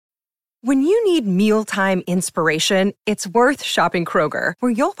When you need mealtime inspiration, it's worth shopping Kroger,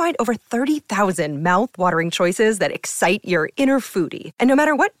 where you'll find over 30,000 mouth-watering choices that excite your inner foodie. And no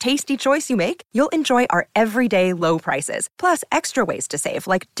matter what tasty choice you make, you'll enjoy our everyday low prices, plus extra ways to save,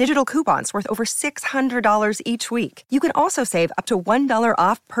 like digital coupons worth over $600 each week. You can also save up to $1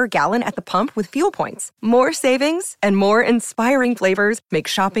 off per gallon at the pump with fuel points. More savings and more inspiring flavors make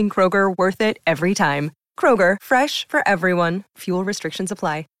shopping Kroger worth it every time. Kroger, fresh for everyone. Fuel restrictions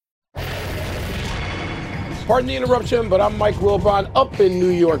apply. Pardon the interruption, but I'm Mike Wilbon up in New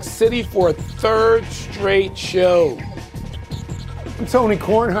York City for a third straight show. I'm Tony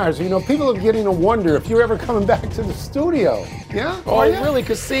Kornheiser. You know, people are beginning to wonder if you're ever coming back to the studio. Yeah? Oh, really?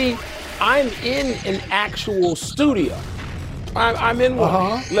 Because, see, I'm in an actual studio. I'm in one.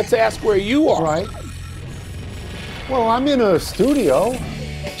 Uh-huh. Let's ask where you are. Right. Well, I'm in a studio.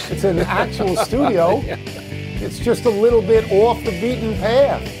 It's an actual studio. Yeah. It's just a little bit off the beaten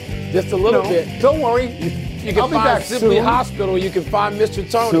path. Just a little bit. Don't worry. You can find Sibley Hospital. You can find Mr.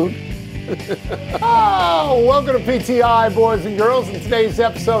 Tony. Oh, welcome to PTI, boys and girls. In today's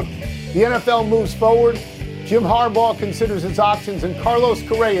episode, the NFL moves forward. Jim Harbaugh considers his options, and Carlos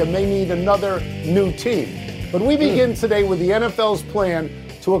Correa may need another new team. But we begin today with the NFL's plan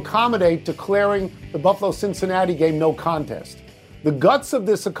to accommodate declaring the Buffalo-Cincinnati game no contest. The guts of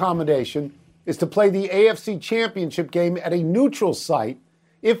this accommodation is to play the AFC Championship game at a neutral site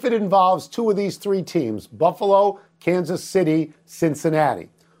if it involves two of these three teams, Buffalo, Kansas City, Cincinnati.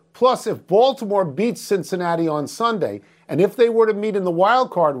 Plus, if Baltimore beats Cincinnati on Sunday, and if they were to meet in the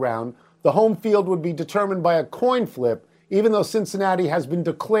wild card round, the home field would be determined by a coin flip, even though Cincinnati has been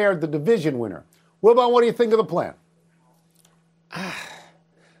declared the division winner. Wilbon, what do you think of the plan?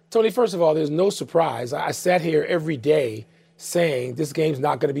 Tony, first of all, there's no surprise. I sat here every day saying this game's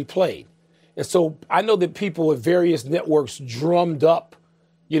not going to be played. And so I know that people at various networks drummed up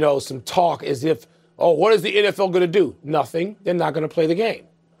some talk as if, oh, what is the NFL going to do? Nothing. They're not going to play the game.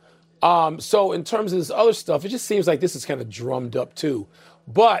 So in terms of this other stuff, it just seems like this is kind of drummed up too.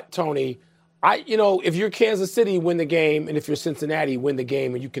 But, Tony, if you're Kansas City, win the game, and if you're Cincinnati, win the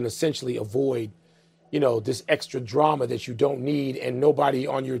game, and you can essentially avoid, this extra drama that you don't need and nobody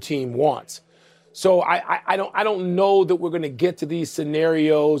on your team wants. So I don't know that we're going to get to these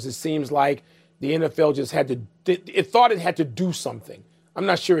scenarios. It seems like the NFL just thought it had to do something. I'm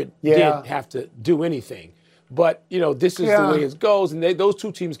not sure it did have to do anything. But, this is the way it goes, and those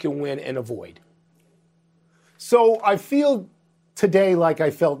two teams can win and avoid. So I feel today like I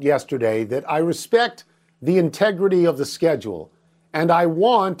felt yesterday that I respect the integrity of the schedule, and I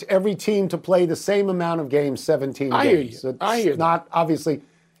want every team to play the same amount of games, 17 I games. Hear you. I hear not, obviously,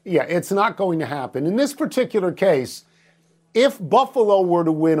 it's not going to happen. In this particular case, if Buffalo were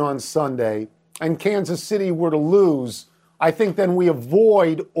to win on Sunday and Kansas City were to lose, I think then we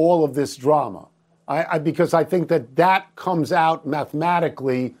avoid all of this drama. Because I think that comes out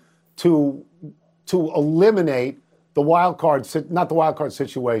mathematically to eliminate the not the wild card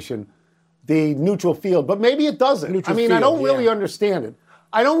situation, the neutral field. But maybe it doesn't. I don't really understand it.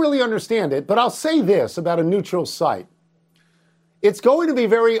 I don't really understand it. But I'll say this about a neutral site. It's going to be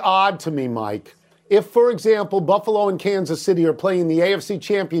very odd to me, Mike, if, for example, Buffalo and Kansas City are playing the AFC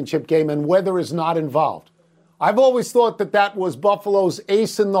Championship game and weather is not involved. I've always thought that was Buffalo's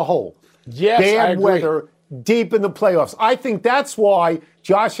ace in the hole. Yes, bad I agree. weather deep in the playoffs. I think that's why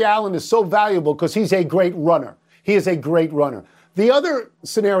Josh Allen is so valuable, because he's a great runner. He is a great runner. The other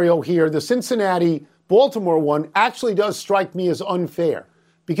scenario here, the Cincinnati-Baltimore one, actually does strike me as unfair.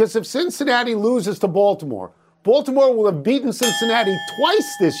 Because if Cincinnati loses to Baltimore, Baltimore will have beaten Cincinnati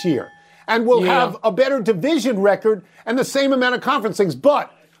twice this year and will have a better division record and the same amount of conference things.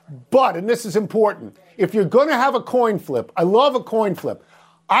 But, and this is important, if you're going to have a coin flip, I love a coin flip.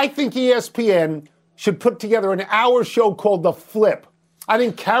 I think ESPN should put together an hour show called The Flip. I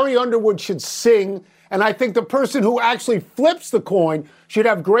think Carrie Underwood should sing, and I think the person who actually flips the coin should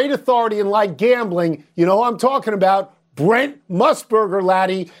have great authority and like gambling. You know who I'm talking about? Brent Musburger,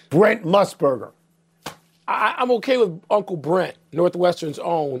 laddie. Brent Musburger. I'm okay with Uncle Brent, Northwestern's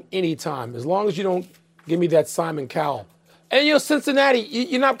own, anytime, as long as you don't give me that Simon Cowell. And, Cincinnati,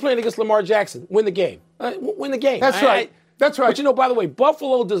 you're not playing against Lamar Jackson. Win the game. Win the game. That's right. That's right. But, by the way,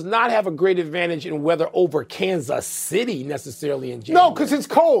 Buffalo does not have a great advantage in weather over Kansas City necessarily in January. No, because it's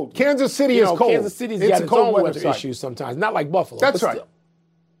cold. Kansas City is cold. Kansas City's got its own weather issues sometimes, not like Buffalo. That's right.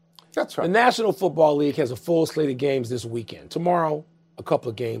 That's right. The National Football League has a full slate of games this weekend. Tomorrow, a couple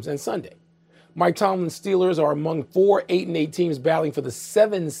of games, and Sunday. Mike Tomlin's Steelers are among 4 8-8 teams battling for the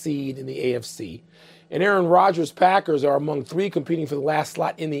 7 seed in the AFC. And Aaron Rodgers' Packers are among 3 competing for the last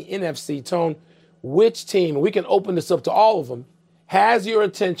slot in the NFC. Tone, which team, and we can open this up to all of them, has your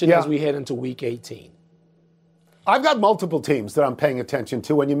attention as we head into Week 18? I've got multiple teams that I'm paying attention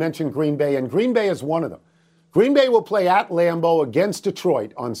to, and you mentioned Green Bay, and Green Bay is one of them. Green Bay will play at Lambeau against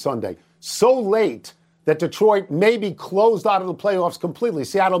Detroit on Sunday. So late that Detroit may be closed out of the playoffs completely.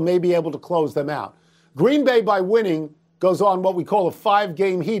 Seattle may be able to close them out. Green Bay, by winning, goes on what we call a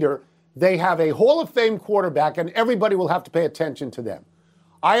 5-game heater. They have a Hall of Fame quarterback, and everybody will have to pay attention to them.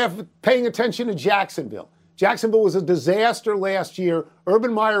 I have paying attention to Jacksonville. Jacksonville was a disaster last year.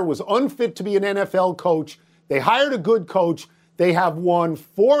 Urban Meyer was unfit to be an NFL coach. They hired a good coach. They have won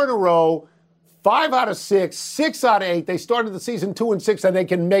 4 in a row, 5 out of 6, 6 out of 8. They started the season 2-6, and they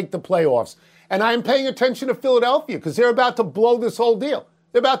can make the playoffs. And I'm paying attention to Philadelphia because they're about to blow this whole deal.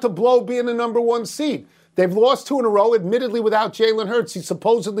 They're about to blow being the number 1 seed. They've lost 2 in a row, admittedly without Jalen Hurts. He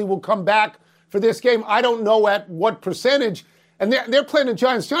supposedly will come back for this game. I don't know at what percentage. And they're playing the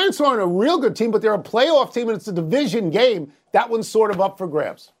Giants. Giants aren't a real good team, but they're a playoff team, and it's a division game. That one's sort of up for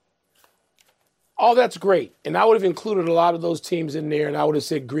grabs. Oh, that's great. And I would have included a lot of those teams in there, and I would have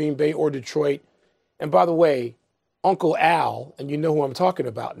said Green Bay or Detroit. And by the way, Uncle Al, and you know who I'm talking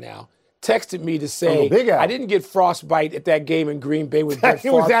about now, texted me to say I didn't get frostbite at that game in Green Bay with Brett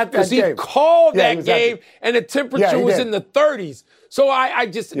Favre. He was at that game. He called that game, and the temperature was in the 30s. So I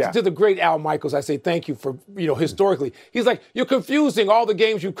just, to the great Al Michaels, I say thank you for, historically. He's like, you're confusing all the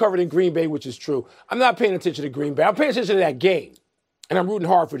games you covered in Green Bay, which is true. I'm not paying attention to Green Bay. I'm paying attention to that game, and I'm rooting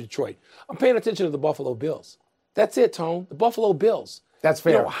hard for Detroit. I'm paying attention to the Buffalo Bills. That's it, Tone. The Buffalo Bills. That's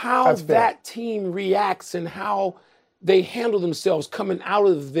fair. How that team reacts and how they handle themselves coming out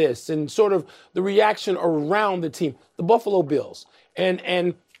of this and sort of the reaction around the team, the Buffalo Bills.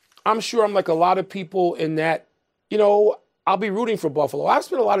 And I'm sure I'm like a lot of people in that, I'll be rooting for Buffalo. I've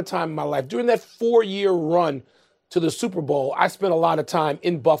spent a lot of time in my life. During that 4-year run to the Super Bowl, I spent a lot of time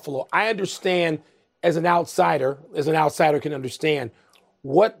in Buffalo. I understand as an outsider can understand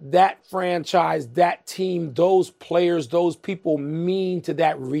what that franchise, that team, those players, those people mean to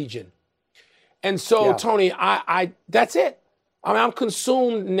that region. And so, Tony, I that's it. I mean, I'm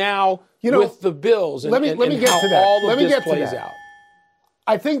consumed now with the Bills and, let me get how to that. all of this plays out.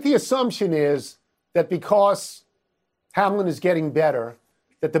 I think the assumption is that because Hamlin is getting better,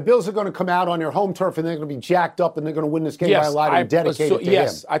 that the Bills are going to come out on their home turf and they're going to be jacked up and they're going to win this game by a lot and dedicate it to him.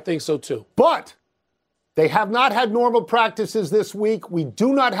 Yes, I think so too. But they have not had normal practices this week. We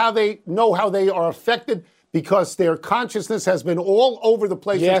do not know how they are affected because their consciousness has been all over the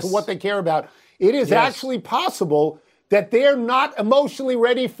place as to what they care about. It is actually possible that they're not emotionally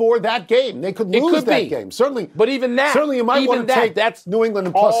ready for that game. They could lose that game. Certainly. But even that. Certainly you might want to take that's New England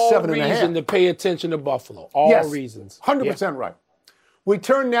and plus 7.5. All reason to pay attention to Buffalo. All reasons. 100% right. We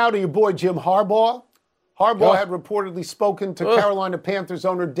turn now to your boy Jim Harbaugh. Harbaugh had reportedly spoken to Carolina Panthers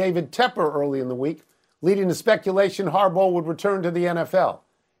owner David Tepper early in the week, leading to speculation Harbaugh would return to the NFL.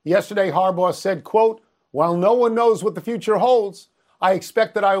 Yesterday, Harbaugh said, quote, "While no one knows what the future holds, I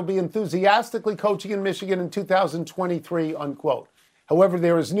expect that I will be enthusiastically coaching in Michigan in 2023, unquote. However,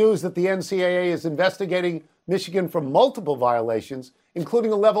 there is news that the NCAA is investigating Michigan for multiple violations,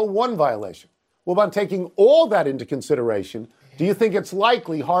 including a level 1 violation. Well, by taking all that into consideration, do you think it's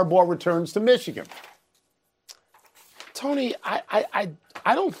likely Harbaugh returns to Michigan?" Tony, I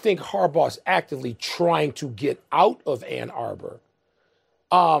don't think Harbaugh's actively trying to get out of Ann Arbor.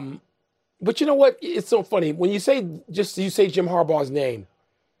 But you know what? It's so funny. When you say Jim Harbaugh's name,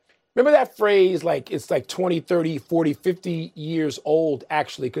 remember that phrase, it's like 20, 30, 40, 50 years old,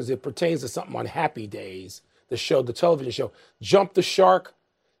 actually, because it pertains to something on Happy Days, the television show, Jump the Shark.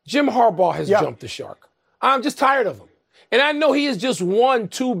 Jim Harbaugh has jumped the shark. I'm just tired of him. And I know he has just won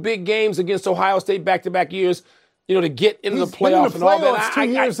 2 big games against Ohio State back-to-back years, to get into the playoff and all that. 2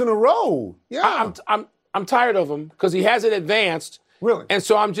 years in a row. Yeah. I'm tired of him because he hasn't advanced. Really? And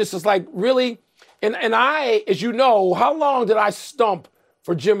so I'm just like, really? And I, as you know, how long did I stump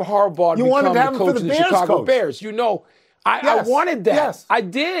for Jim Harbaugh to become the coach of the Chicago Bears? I wanted that. Yes. I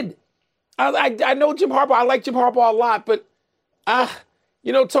did. I know Jim Harbaugh. I like Jim Harbaugh a lot, but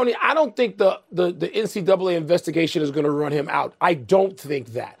Tony, I don't think the NCAA investigation is going to run him out. I don't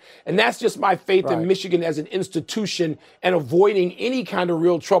think that. And that's just my faith in Michigan as an institution and avoiding any kind of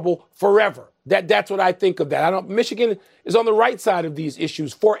real trouble forever. That's what I think of that. Michigan is on the right side of these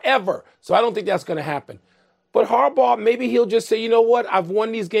issues forever. So I don't think that's going to happen. But Harbaugh, maybe he'll just say, you know what? I've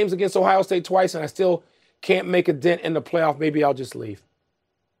won these games against Ohio State twice and I still can't make a dent in the playoff. Maybe I'll just leave.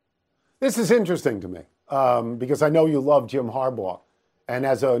 This is interesting to me because I know you love Jim Harbaugh. And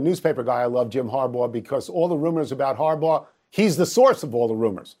as a newspaper guy, I love Jim Harbaugh because all the rumors about Harbaugh, he's the source of all the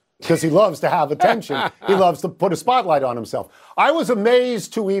rumors because he loves to have attention. He loves to put a spotlight on himself. I was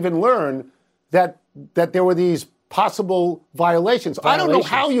amazed to even learn that there were these possible violations. I don't know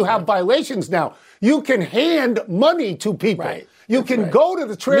how you have violations now. You can hand money to people. Right. You can go to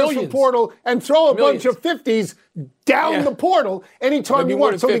the transfer portal and throw a bunch of 50s down the portal anytime you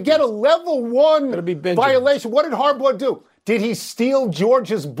want. So to get a level 1 violation, what did Harbaugh do? Did he steal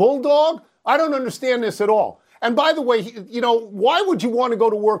Georgia's bulldog? I don't understand this at all. And by the way, why would you want to go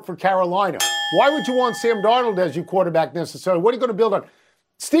to work for Carolina? Why would you want Sam Darnold as your quarterback necessarily? What are you going to build on?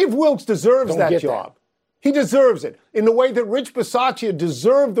 Steve Wilkes deserves that job. He deserves it in the way that Rich Bisaccia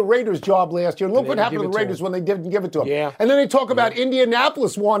deserved the Raiders job last year. Look what happened to the Raiders when they didn't give it to him. Yeah. And then they talk about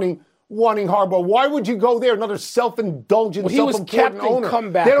Indianapolis wanting Harbaugh. Why would you go there? Another self-indulgent, self-important owner.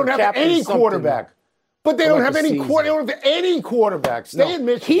 They don't have any quarterback. But they don't have any quarterback. Stay in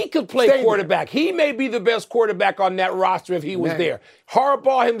Michigan. He could play quarterback. He may be the best quarterback on that roster if he was there.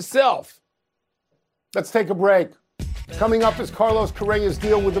 Harbaugh himself. Let's take a break. Coming up is Carlos Correa's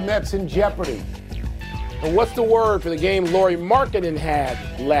deal with the Mets in jeopardy. And what's the word for the game Lauri Markkanen had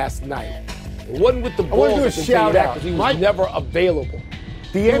last night? It wasn't with the Bulls. I want to do a shout out because he was never available.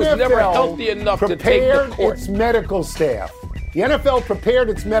 The he was NFL never healthy enough to take the court. Its medical staff. The NFL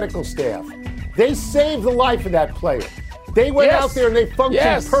prepared its medical staff. They saved the life of that player. They went out there and they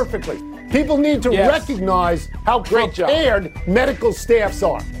functioned perfectly. People need to recognize how prepared medical staffs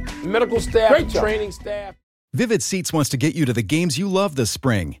are. Medical staff, training staff. Vivid Seats wants to get you to the games you love this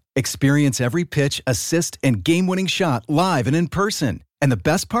spring. Experience every pitch, assist, and game-winning shot live and in person. And the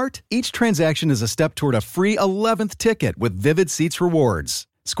best part? Each transaction is a step toward a free 11th ticket with Vivid Seats rewards.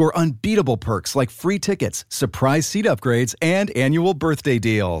 Score unbeatable perks like free tickets, surprise seat upgrades, and annual birthday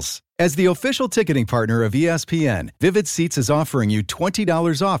deals. As the official ticketing partner of ESPN, Vivid Seats is offering you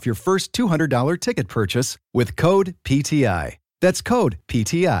 $20 off your first $200 ticket purchase with code PTI. That's code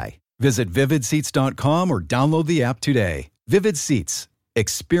PTI. Visit vividseats.com or download the app today. Vivid Seats.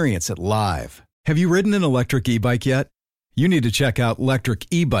 Experience it live. Have you ridden an electric e-bike yet? You need to check out Lectric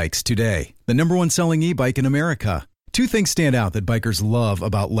E-Bikes today, the #1 selling e-bike in America. Two things stand out that bikers love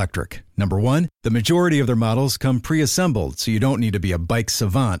about Lectric. Number one, the majority of their models come pre-assembled, so you don't need to be a bike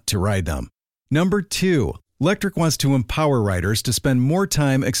savant to ride them. Number two, Lectric wants to empower riders to spend more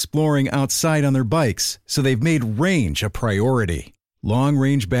time exploring outside on their bikes, so they've made range a priority.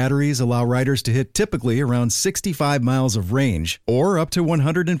 Long-range batteries allow riders to hit typically around 65 miles of range or up to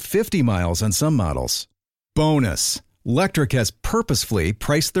 150 miles on some models. Bonus, Lectric has purposefully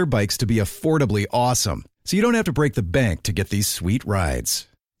priced their bikes to be affordably awesome, so you don't have to break the bank to get these sweet rides.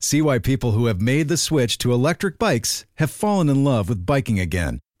 See why people who have made the switch to electric bikes have fallen in love with biking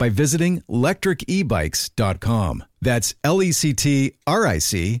again by visiting lectricebikes.com. That's LECTRIC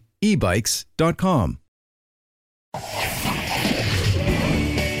ebikes.com.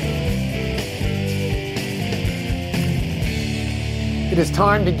 It is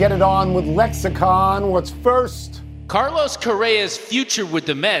time to get it on with Lexicon. What's first? Carlos Correa's future with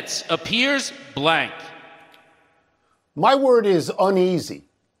the Mets appears blank. My word is uneasy.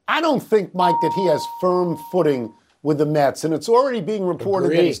 I don't think, Mike, that he has firm footing with the Mets, and it's already being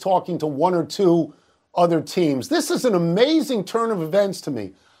reported that he's talking to one or two other teams. This is an amazing turn of events to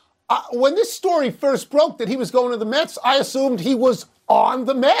me. When this story first broke that he was going to the Mets, I assumed he was on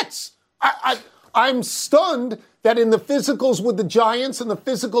the Mets. I'm stunned that in the physicals with the Giants and the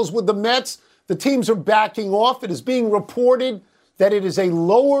physicals with the Mets, the teams are backing off. It is being reported that it is a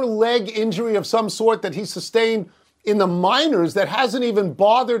lower leg injury of some sort that he sustained in the minors that hasn't even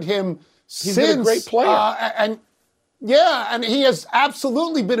bothered him since. He's been a great player. And he has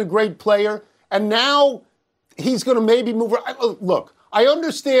absolutely been a great player. And now he's going to maybe move. Look, I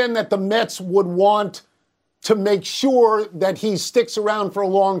understand that the Mets would want to make sure that he sticks around for a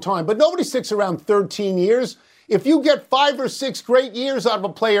long time, but nobody sticks around 13 years. If you get 5 or 6 great years out of a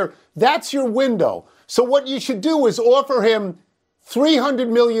player, that's your window. So what you should do is offer him $300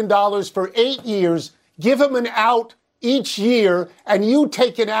 million for 8 years, give him an out each year, and you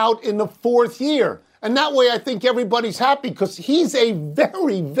take it out in the 4th year. And that way I think everybody's happy because he's a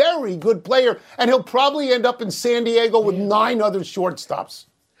very, very good player, and he'll probably end up in San Diego with 9 other shortstops.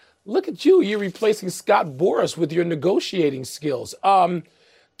 Look at you. You're replacing Scott Boras with your negotiating skills.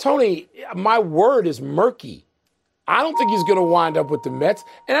 Tony, my word is murky. I don't think he's going to wind up with the Mets.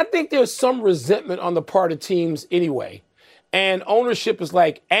 And I think there's some resentment on the part of teams anyway. And ownership is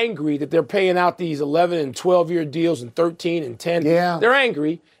like angry that they're paying out these 11 and 12-year deals and 13 and 10. Yeah. They're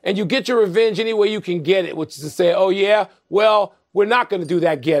angry. And you get your revenge any way you can get it, which is to say, oh, yeah, well, we're not going to do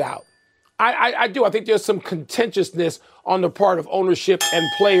that get out. I do. I think there's some contentiousness on the part of ownership and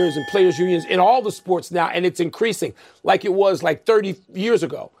players unions in all the sports now, and it's increasing like it was like 30 years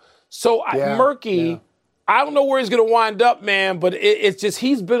ago. So murky. I don't know where he's going to wind up, man, but it's just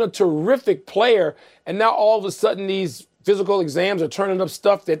he's been a terrific player, and now all of a sudden these physical exams are turning up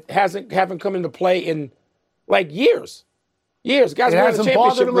stuff that haven't come into play in like years. Guys, it hasn't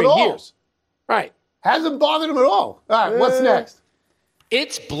bothered him at all. Years. Right. Hasn't bothered him at all. All right, what's next?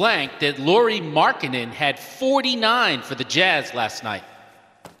 It's blank that Lauri Markkanen had 49 for the Jazz last night.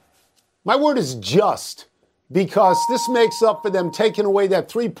 My word is just, because this makes up for them taking away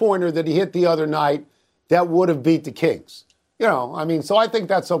that three-pointer that he hit the other night that would have beat the Kings. So I think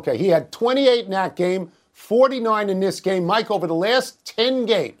that's okay. He had 28 in that game, 49 in this game. Mike, over the last 10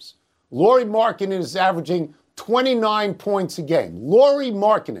 games, Lauri Markkanen is averaging 29 points a game. Lauri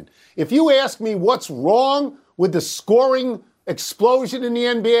Markkanen. If you ask me what's wrong with the scoring explosion in the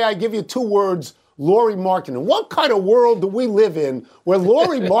NBA, I give you two words: Lauri Markkanen. What kind of world do we live in where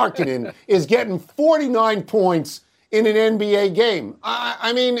Lauri Markkanen is getting 49 points in an NBA game?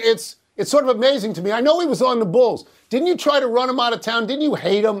 It's sort of amazing to me. I know he was on the Bulls. Didn't you try to run him out of town? Didn't you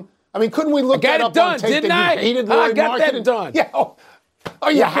hate him? Couldn't we look that up on tape that you hated Lauri Markkanen? I got that done. Yeah.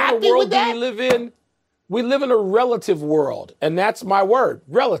 Are you happy with that? We live in? We live in a relative world, and that's my word,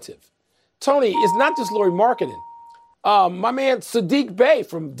 relative. Tony, it's not just Lauri Markkanen. My man Sadiq Bey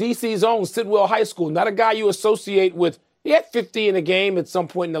from DC's own Sidwell High School, not a guy you associate with. He had 50 in a game at some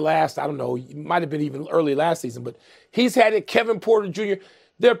point in the last, I don't know, it might have been even early last season, but he's had it. Kevin Porter Jr.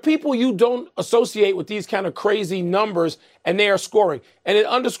 There are people you don't associate with these kind of crazy numbers, and they are scoring. And it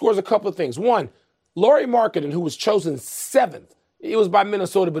underscores a couple of things. One, Lauri Markkanen, who was chosen 7th, it was by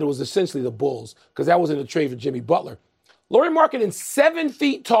Minnesota, but it was essentially the Bulls, because that was in a trade for Jimmy Butler. Lauri Markkanen, 7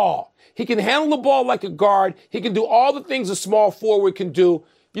 feet tall. He can handle the ball like a guard. He can do all the things a small forward can do.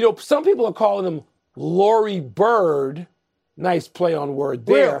 Some people are calling him Laurie Bird. Nice play on word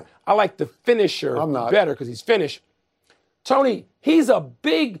there. Really? I like the finisher better because he's finished. Tony, he's a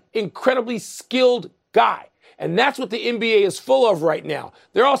big, incredibly skilled guy. And that's what the NBA is full of right now.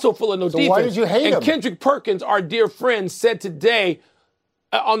 They're also full of no defense. Why did you hate him? And Kendrick Perkins, our dear friend, said today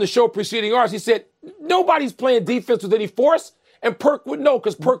on the show preceding ours, he said, nobody's playing defense with any force. And Perk would know,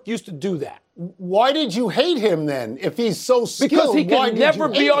 because Perk used to do that. Why did you hate him then, if he's so skilled? Because he can never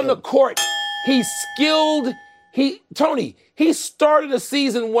be on the court. He's skilled. Tony, he started a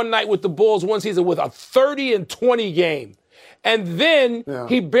season one night with the Bulls, one season with a 30-20 game. And then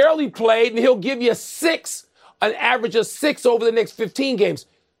he barely played, and he'll give you an average of 6 over the next 15 games.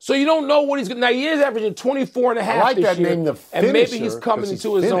 So you don't know what he's going to. Now, he is averaging 24 and a half I like this that year. name, the finisher, and maybe he's coming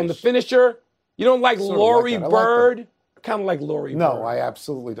into his own. The finisher. You don't like Laurie Bird? Like kind of like Laurie Bird. No, I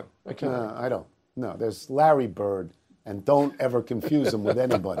absolutely don't. I don't. No, there's Larry Bird, and don't ever confuse him with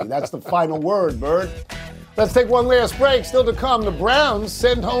anybody. That's the final word, Bird. Let's take one last break. Still to come, the Browns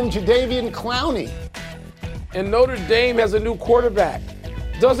send home Jadeveon Clowney. And Notre Dame has a new quarterback.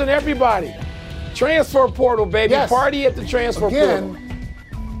 Doesn't everybody? Transfer portal, baby. Yes. Party at the transfer portal.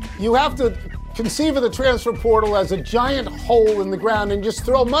 You have to conceive of the transfer portal as a giant hole in the ground and just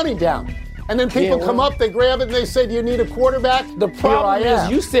throw money down. And then people come up, they grab it, and they say, do you need a quarterback? The problem is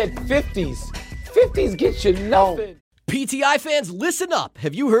you said 50s. 50s get you nothing. PTI fans, listen up.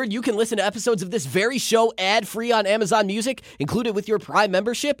 Have you heard you can listen to episodes of this very show ad-free on Amazon Music, included with your Prime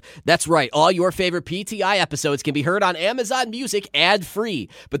membership? That's right. All your favorite PTI episodes can be heard on Amazon Music ad-free.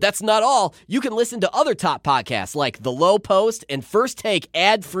 But that's not all. You can listen to other top podcasts like The Low Post and First Take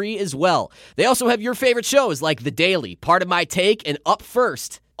ad-free as well. They also have your favorite shows like The Daily, Part of My Take, and Up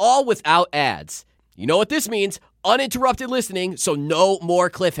First, all without ads. You know what this means? Uninterrupted listening, so no more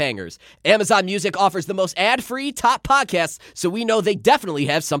cliffhangers. Amazon Music offers the most ad-free top podcasts, so we know they definitely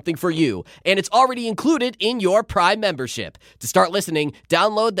have something for you. And it's already included in your Prime membership. To start listening,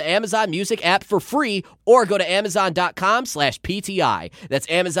 download the Amazon Music app for free or go to Amazon.com/PTI. That's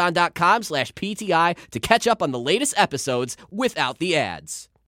Amazon.com/PTI to catch up on the latest episodes without the ads.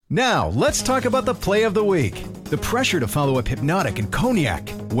 Now, let's talk about the play of the week. The pressure to follow up Hypnotic and Cognac,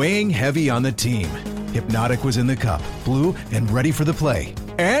 weighing heavy on the team. Hypnotic was in the cup, blue, and ready for the play.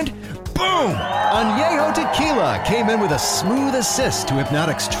 And boom! Añejo Tequila came in with a smooth assist to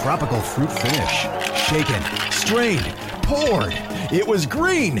Hypnotic's tropical fruit finish. Shaken, strained, poured. It was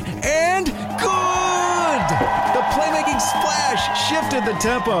green and good! The playmaking splash shifted the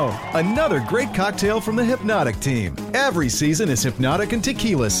tempo. Another great cocktail from the Hypnotic team. Every season is Hypnotic and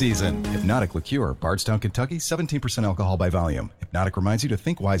Tequila season. Hypnotic Liqueur, Bardstown, Kentucky, 17% alcohol by volume. Hypnotic reminds you to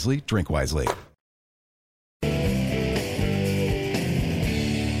think wisely, drink wisely.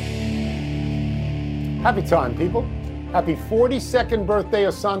 Happy time, people. Happy 42nd birthday,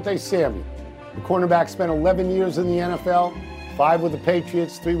 Asante Samuel. The cornerback spent 11 years in the NFL, 5 with the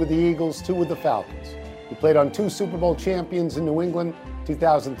Patriots, 3 with the Eagles, 2 with the Falcons. He played on 2 Super Bowl champions in New England,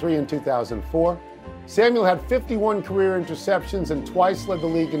 2003 and 2004. Samuel had 51 career interceptions and twice led the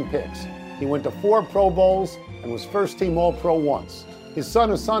league in picks. He went to 4 Pro Bowls and was first-team All-Pro once. His son,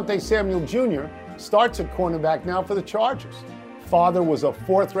 Asante Samuel Jr., starts at cornerback now for the Chargers. Father was a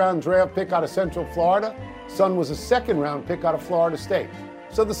 4th-round draft pick out of Central Florida. Son was a 2nd-round pick out of Florida State.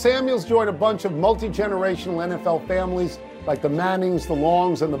 So the Samuels join a bunch of multi-generational NFL families like the Mannings, the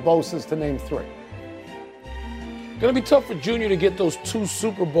Longs, and the Boses, to name 3. Going to be tough for Junior to get those 2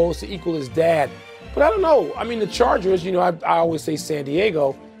 Super Bowls to equal his dad. But I don't know. I mean, the Chargers, I always say San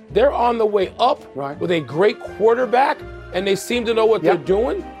Diego, they're on the way up with a great quarterback, and they seem to know what they're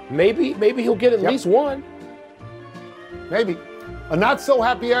doing. Maybe he'll get at least one. Maybe. A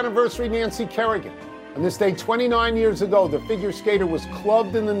not-so-happy anniversary, Nancy Kerrigan. On this day 29 years ago, the figure skater was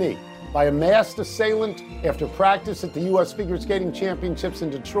clubbed in the knee by a masked assailant after practice at the U.S. Figure Skating Championships in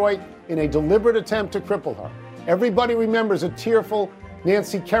Detroit in a deliberate attempt to cripple her. Everybody remembers a tearful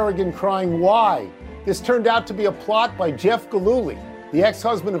Nancy Kerrigan crying, "Why?" This turned out to be a plot by Jeff Gillooly, the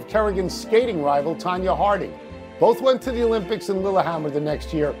ex-husband of Kerrigan's skating rival, Tonya Harding. Both went to the Olympics in Lillehammer the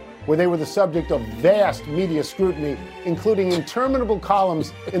next year, where they were the subject of vast media scrutiny, including interminable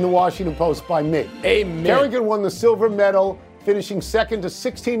columns in the Washington Post by me. Amen. Kerrigan won the silver medal, finishing second to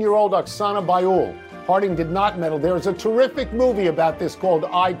 16-year-old Oksana Bayul. Harding did not medal. There is a terrific movie about this called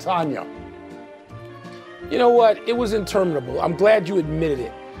I, Tonya. You know what? It was interminable. I'm glad you admitted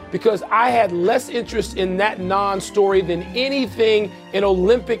it, because I had less interest in that non-story than anything in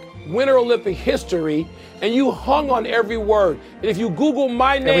Winter Olympic history, and you hung on every word. And if you Google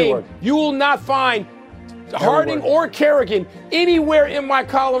my name, you will not find Harding or Kerrigan anywhere in my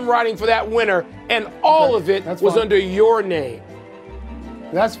column writing for that winter, and all of it was under your name.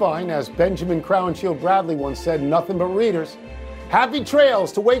 That's fine. As Benjamin Crowenshield Bradley once said, nothing but readers. Happy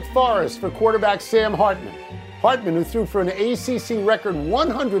trails to Wake Forest for quarterback Sam Hartman. Hartman, who threw for an ACC record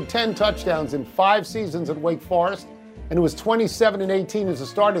 110 touchdowns in 5 seasons at Wake Forest, and who was 27-18 as a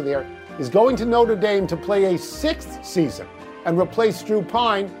starter there, is going to Notre Dame to play a 6th season and replace Drew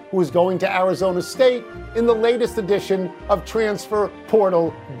Pine, who is going to Arizona State in the latest edition of Transfer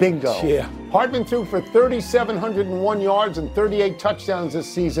Portal Bingo. Yeah. Hartman threw for 3,701 yards and 38 touchdowns this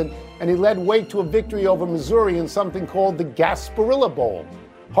season, and he led Wake to a victory over Missouri in something called the Gasparilla Bowl.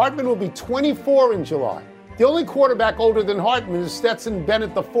 Hartman will be 24 in July. The only quarterback older than Hartman is Stetson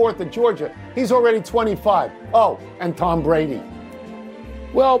Bennett IV at Georgia. He's already 25. Oh, and Tom Brady.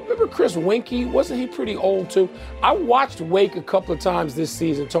 Well, remember Chris Winkie? Wasn't he pretty old too? I watched Wake a couple of times this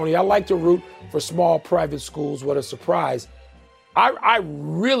season, Tony. I like to root for small private schools. What a surprise. I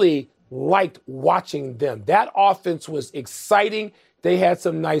really liked watching them. That offense was exciting. They had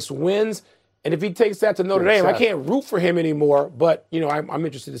some nice wins. And if he takes that to Notre Dame, I can't root for him anymore. But, I'm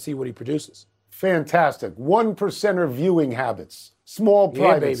interested to see what he produces. Fantastic. 1% viewing habits. Small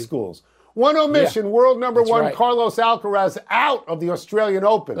private schools. One omission, world number 1, Carlos Alcaraz out of the Australian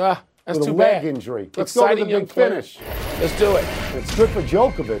Open that's with a leg injury. Let's go to the big finish. Let's do it. It's good for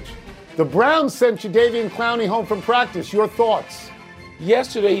Djokovic. The Browns sent Jadeveon Clowney home from practice. Your thoughts?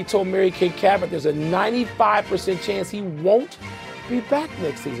 Yesterday, he told Mary Kay Cabot there's a 95% chance he won't be back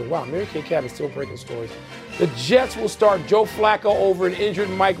next season. Wow, Mary Kay Cabot still breaking stories. The Jets will start Joe Flacco over an injured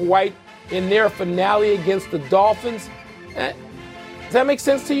Mike White in their finale against the Dolphins. Does that make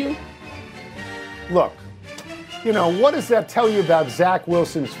sense to you? Look, what does that tell you about Zach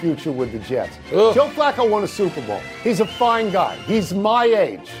Wilson's future with the Jets? Joe Flacco won a Super Bowl. He's a fine guy. He's my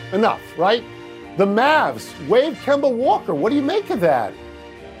age. Enough, right? The Mavs waived Kemba Walker. What do you make of that?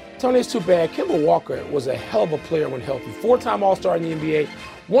 Tony, it's too bad. Kemba Walker was a hell of a player when healthy. 4-time All-Star in the NBA.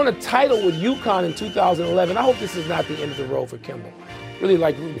 Won a title with UConn in 2011. I hope this is not the end of the road for Kemba. Really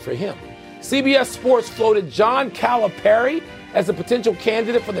like rooting for him. CBS Sports floated John Calipari as a potential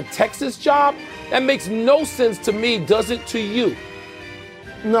candidate for the Texas job. That makes no sense to me, does it to you?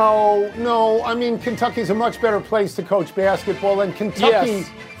 No. I mean, Kentucky's a much better place to coach basketball, and Kentucky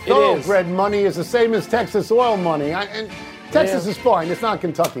thoroughbred money is the same as Texas oil money. Texas is fine. It's not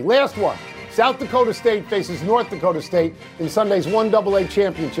Kentucky. Last one. South Dakota State faces North Dakota State in Sunday's 1AA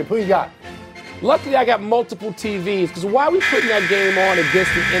championship. Who you got? Luckily, I got multiple TVs, because why are we putting that game on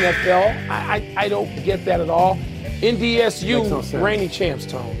against the NFL? I don't get that at all. NDSU, reigning champs,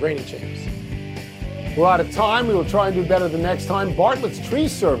 Tom. Reigning champs. We're out of time. We will try and do better the next time. Bartlett's Tree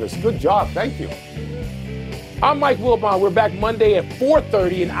Service. Good job. Thank you. I'm Mike Wilbon. We're back Monday at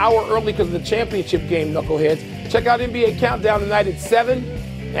 4:30, an hour early because of the championship game, knuckleheads. Check out NBA Countdown tonight at 7.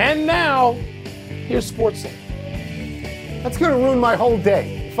 And now, here's SportsCenter. That's going to ruin my whole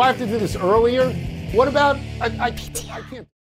day. If I have to do this earlier, what about I can't.